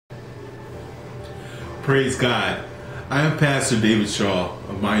Praise God. I am Pastor David Shaw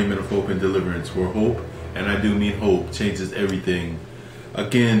of Monument of Hope and Deliverance, where hope, and I do mean hope, changes everything.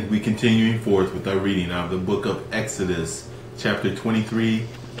 Again, we continuing forth with our reading of the book of Exodus, chapter 23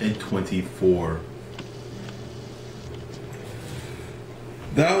 and 24.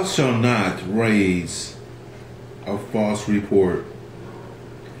 Thou shalt not raise a false report.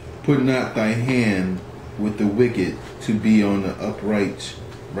 Put not thy hand with the wicked to be on the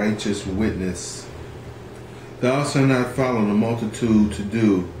righteous witness. Thou shalt not follow the multitude to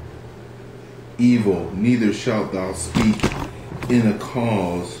do evil, neither shalt thou speak in a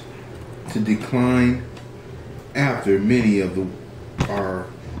cause to decline after many of the are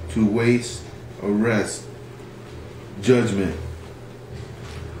to waste, arrest, judgment.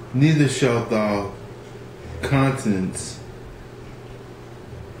 Neither shalt thou countenance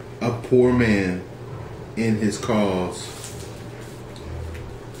a poor man in his cause.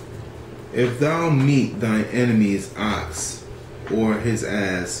 If thou meet thine enemy's ox or his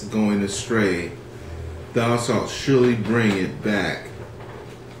ass going astray, thou shalt surely bring it back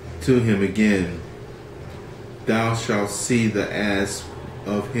to him again. Thou shalt see the ass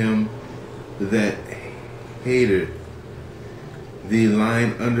of him that hateth thee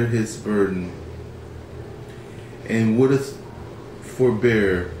lying under his burden, and wouldest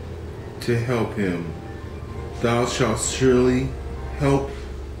forbear to help him. Thou shalt surely help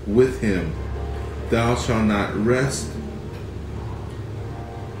with him. Thou shalt not rest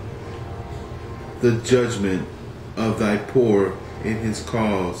the judgment of thy poor in his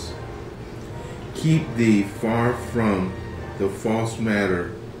cause. Keep thee far from the false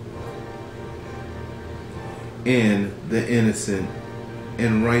matter, and the innocent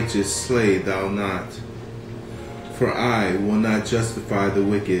and righteous slay thou not. For I will not justify the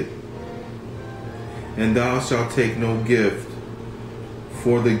wicked. And thou shalt take no gift,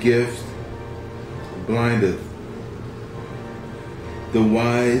 for the gift blindeth the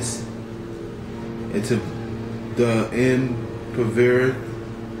wise, and to the end perverteth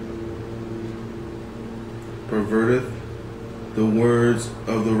the words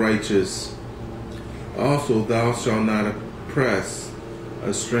of the righteous. Also thou shalt not oppress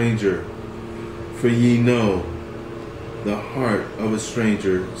a stranger, for ye know the heart of a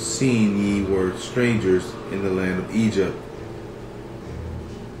stranger, seeing ye were strangers in the land of Egypt.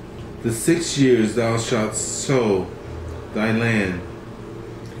 The 6 years thou shalt sow thy land,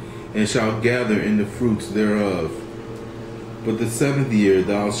 and shalt gather in the fruits thereof. But the 7th year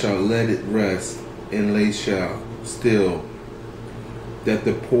thou shalt let it rest, and lay still, that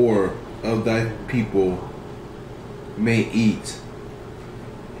the poor of thy people may eat.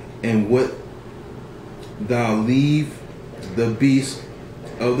 And what thou leave, the beasts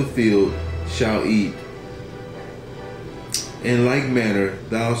of the field shall eat. In like manner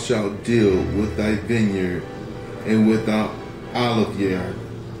thou shalt deal with thy vineyard and with thy olive yard.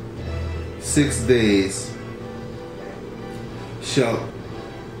 6 days shalt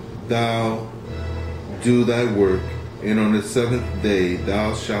thou do thy work, and on the 7th day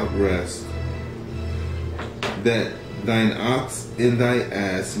thou shalt rest, that thine ox and thy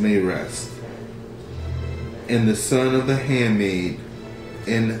ass may rest, and the son of the handmaid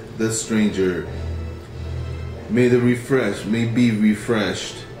and the stranger may be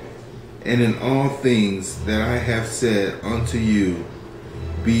refreshed. And in all things that I have said unto you,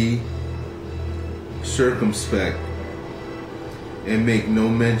 be circumspect, and make no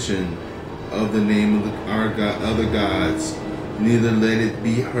mention of the name of our God, other gods, neither let it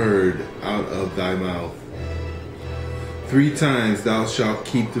be heard out of thy mouth. 3 times thou shalt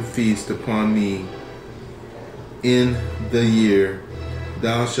keep the feast upon me in the year.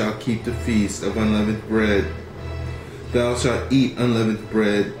 Thou shalt keep the feast of unleavened bread. Thou shalt eat unleavened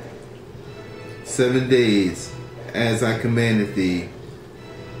bread 7 days, as I commanded thee,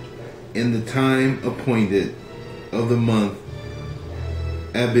 in the time appointed of the month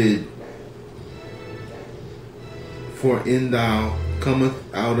Abib. For in thou comest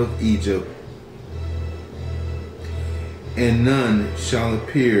out of Egypt, and none shall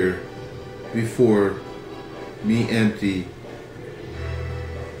appear before me empty.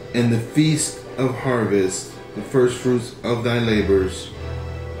 And the feast of harvest, the first fruits of thy labors,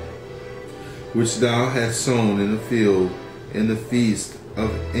 which thou hast sown in the field, and the feast of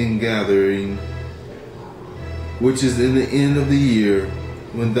ingathering, which is in the end of the year,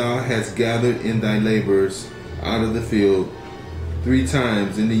 when thou hast gathered in thy labors out of the field. 3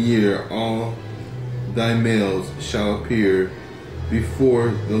 times in the year all thy males shall appear before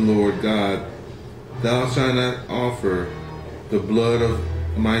the Lord God. Thou shalt not offer the blood of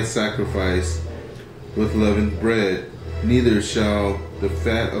my sacrifice with leavened bread, neither shall the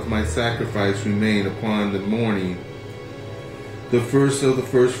fat of my sacrifice remain upon the morning. The first of the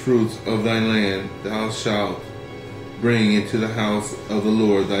first fruits of thy land thou shalt bring into the house of the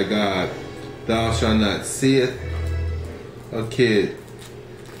Lord thy God. Thou shalt not seeth a kid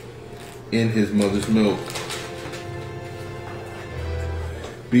in his mother's milk.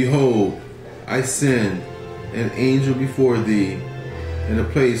 Behold, I send an angel before thee in a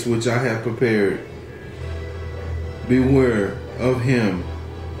place which I have prepared. Beware of him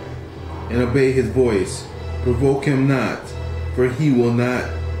and obey his voice. Provoke him not, for he will not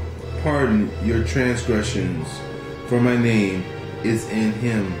pardon your transgressions, for my name is in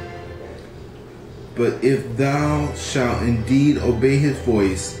him. But if thou shalt indeed obey his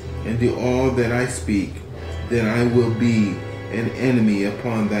voice and do all that I speak, then I will be an enemy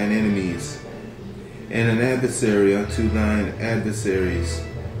upon thine enemies, and an adversary unto thine adversaries.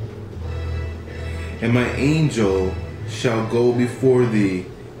 And my angel shall go before thee,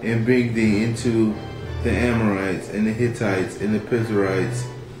 and bring thee into the Amorites, and the Hittites, and the Perizzites,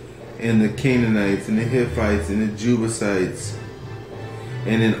 and the Canaanites, and the Hittites, and the Jebusites,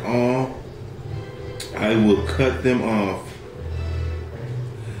 and in all I will cut them off.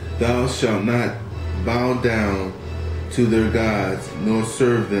 Thou shalt not bow down to their gods, nor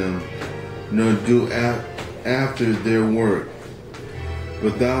serve them, nor do after their work.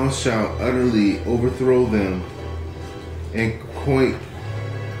 But thou shalt utterly overthrow them, and quite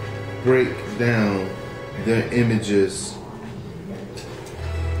break down their images.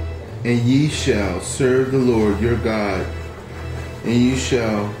 And ye shall serve the Lord your God, and you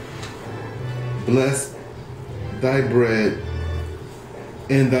shall bless thy bread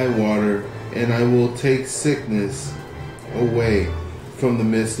and thy water, and I will take sickness away from the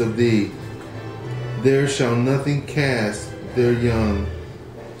midst of thee. There shall nothing cast their young,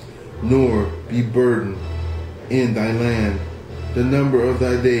 nor be burdened in thy land. The number of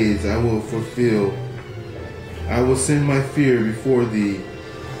thy days I will fulfill. I will send my fear before thee,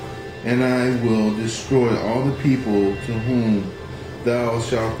 and I will destroy all the people to whom thou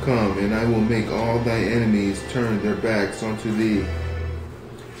shalt come, and I will make all thy enemies turn their backs unto thee.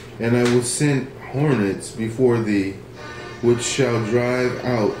 And I will send hornets before thee, which shall drive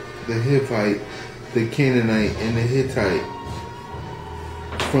out the Hittite, the Canaanite, and the Hittite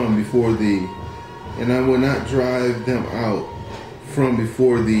from before thee. And I will not drive them out from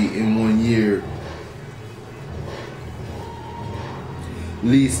before thee in 1 year,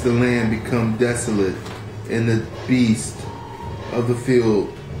 lest the land become desolate, and the beasts of the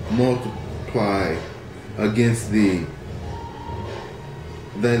field multiply against thee.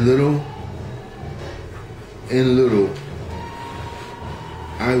 Thy little and little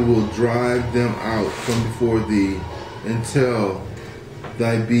I will drive them out from before thee, until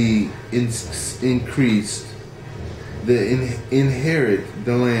thy be increased, the inherit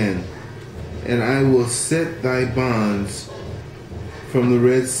the land. And I will set thy bonds from the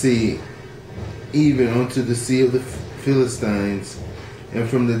Red Sea even unto the sea of the Philistines, and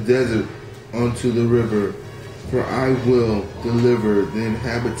from the desert unto the river. For I will deliver the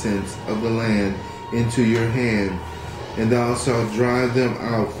inhabitants of the land into your hand, and thou shalt drive them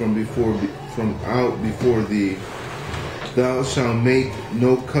out from out before thee. Thou shalt make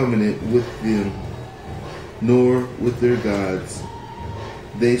no covenant with them, nor with their gods.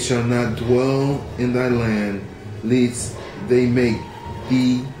 They shall not dwell in thy land, lest they make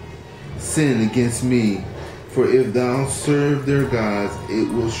thee sin against me. For if thou serve their gods,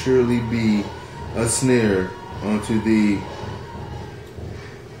 it will surely be a snare unto thee.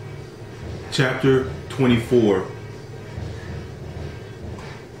 Chapter 24.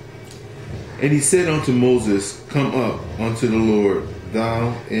 And he said unto Moses, Come up unto the Lord,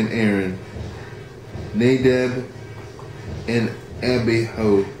 thou and Aaron, Nadab and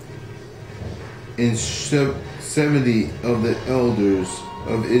Abihu, and 70 of the elders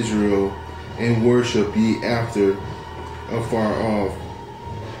of Israel, and worship ye after afar off.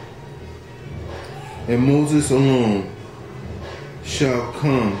 And Moses alone shall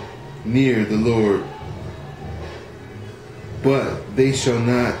come near the Lord, but they shall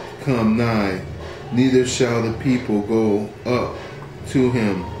not come nigh, neither shall the people go up to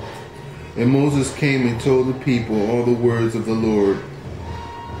him. And Moses came and told the people all the words of the Lord,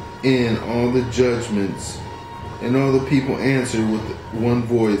 and all the judgments. And all the people answered with one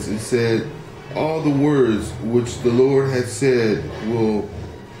voice, and said, All the words which the Lord had said will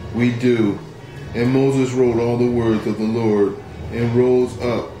we do. And Moses wrote all the words of the Lord, and rose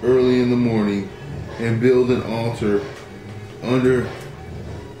up early in the morning, and built an altar under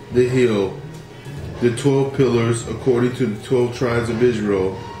the hill, the 12 pillars according to the 12 tribes of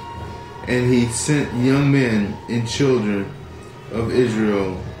Israel. And he sent young men and children of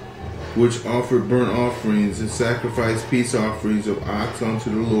Israel, which offered burnt offerings and sacrificed peace offerings of ox unto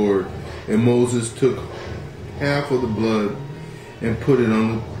the Lord. And Moses took half of the blood and put it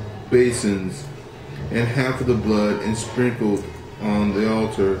on the basins, and half of the blood and sprinkled on the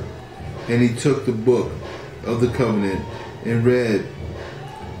altar. And he took the book of the covenant and read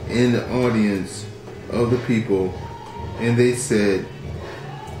in the audience of the people, and they said,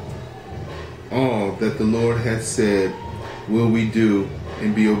 all that the Lord hath said will we do,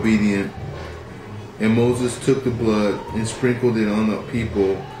 and be obedient. And Moses took the blood and sprinkled it on the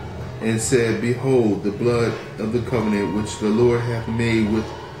people, and said, behold, the blood of the covenant which the Lord hath made with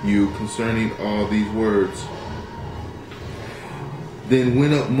you concerning all these words. Then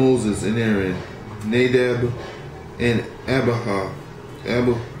went up Moses and Aaron, Nadab and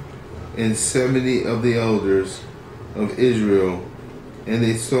Abihu, and 70 of the elders of Israel, and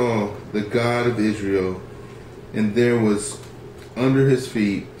they saw the God of Israel, and there was under his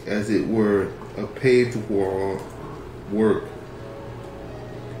feet, as it were, a paved wall work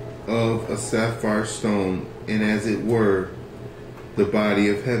of a sapphire stone, and as it were, the body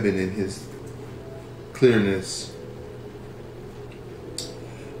of heaven in his clearness.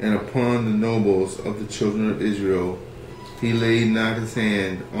 And upon the nobles of the children of Israel he laid not his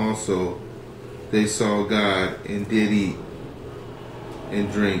hand. Also they saw God, and did eat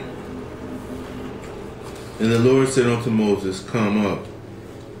and drink. And the Lord said unto Moses, come up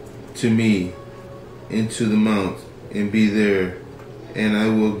to me into the mount, and be there, and I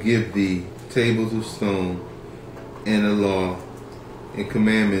will give thee tables of stone, and a law, and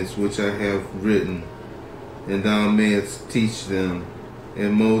commandments which I have written, and thou mayest teach them.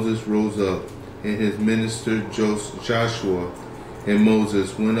 And Moses rose up, and his minister Joshua and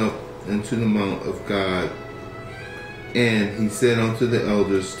Moses went up into the mount of God. And he said unto the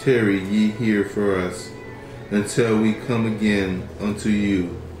elders, tarry ye here for us, until we come again unto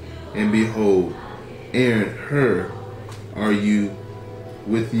you. And behold, Aaron, Hur, are you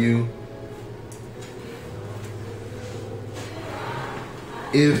with you?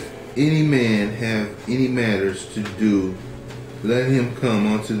 If any man have any matters to do, let him come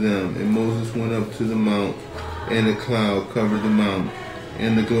unto them. And Moses went up to the mount, and a cloud covered the mount,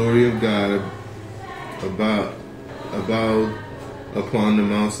 and the glory of God abode upon the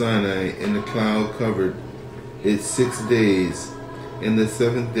Mount Sinai, and the cloud covered it 6 days. And the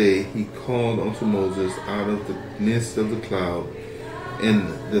 7th day he called unto Moses out of the midst of the cloud, and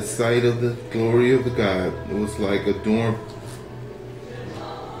the sight of the glory of the God was like a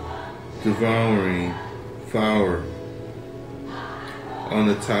devouring fire on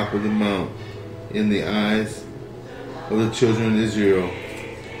the top of the mount in the eyes of the children of Israel.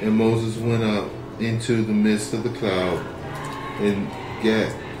 And Moses went up into the midst of the cloud, and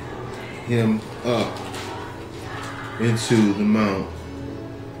gat him up into the mount.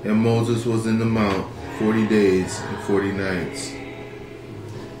 And Moses was in the mount 40 days and 40 nights.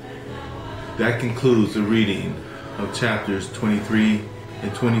 That concludes the reading of chapters 23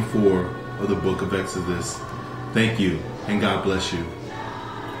 and 24 of the book of Exodus. Thank you, and God bless you.